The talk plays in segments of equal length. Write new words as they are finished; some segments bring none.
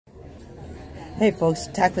Hey folks,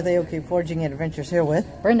 Tack with AOK Forging and Adventures here with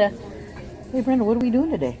Brenda. Hey Brenda, what are we doing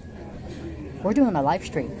today? We're doing a live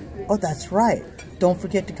stream. Oh, that's right. Don't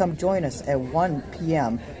forget to come join us at 1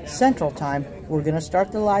 p.m. Central Time. We're going to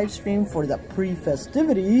start the live stream for the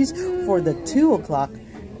pre-festivities for the 2 o'clock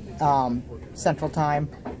Central Time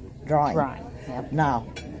drawing. Yep.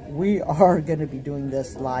 Now, we are going to be doing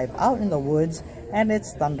this live out in the woods, and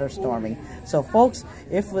it's thunderstorming. So folks,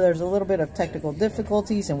 if there's a little bit of technical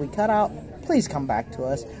difficulties and we cut out, please come back to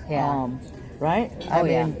us. Yeah. Right? Oh,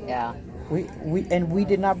 yeah. We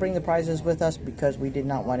did not bring the prizes with us because we did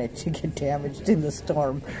not want it to get damaged in the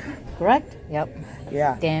storm. Correct? Yep.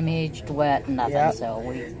 Yeah. Damaged, wet, nothing. Yep. So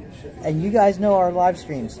we. And you guys know our live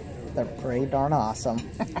streams. They're pretty darn awesome.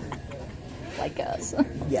 Like us.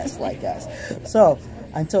 Yes, like us. So,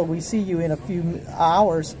 until we see you in a few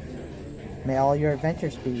hours, may all your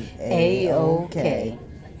adventures be A-OK.